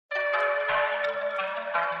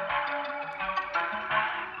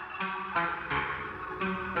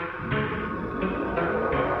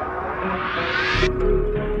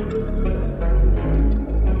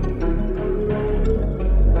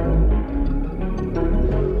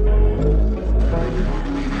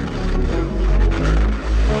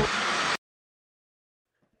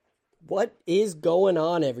What is going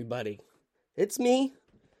on, everybody? It's me,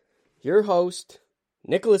 your host,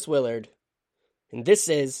 Nicholas Willard, and this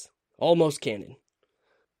is Almost Canon.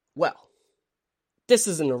 Well, this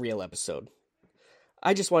isn't a real episode.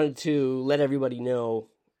 I just wanted to let everybody know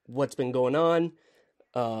what's been going on,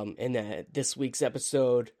 and that this week's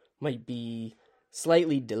episode might be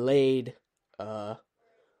slightly delayed. My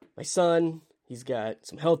son, he's got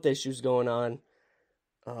some health issues going on,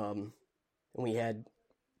 and we had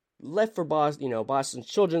left for Boston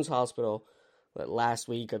Children's Hospital last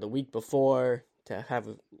week or the week before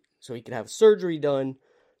so he could have surgery done.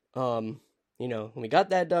 When we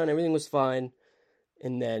got that done, everything was fine.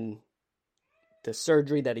 And then the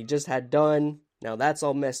surgery that he just had done, now that's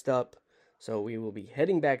all messed up. So we will be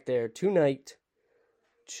heading back there tonight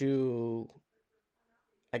to,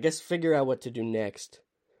 I guess, figure out what to do next.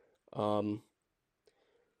 So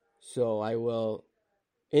I will,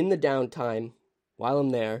 in the downtime, while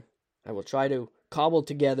I'm there, I will try to cobble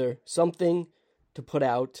together something to put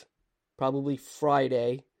out, probably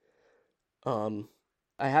Friday. I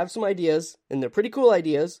have some ideas, and they're pretty cool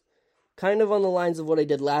ideas, kind of on the lines of what I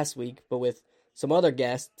did last week, but with some other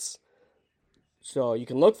guests. So you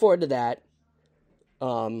can look forward to that.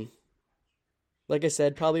 Like I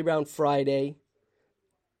said, probably around Friday.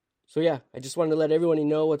 So yeah, I just wanted to let everybody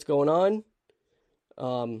know what's going on.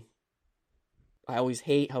 I always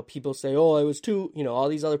hate how people say, oh, I was too, all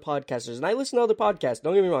these other podcasters. And I listen to other podcasts.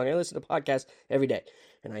 Don't get me wrong. I listen to podcasts every day.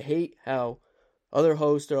 And I hate how other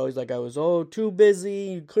hosts are always like, I was, too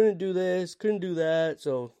busy. Couldn't do this. Couldn't do that.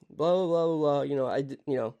 So blah, blah, blah,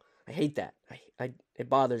 blah. I hate that. It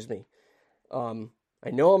bothers me. I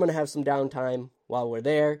know I'm going to have some downtime while we're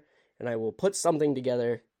there. And I will put something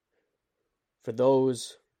together for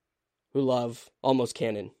those who love Almost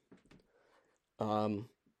Canon.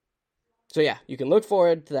 So yeah, you can look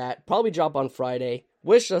forward to that. Probably drop on Friday.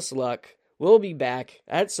 Wish us luck. We'll be back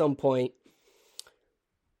at some point.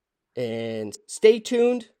 And stay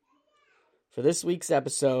tuned for this week's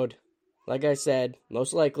episode. Like I said,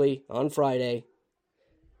 most likely on Friday.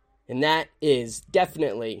 And that is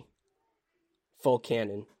definitely full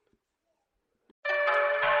canon.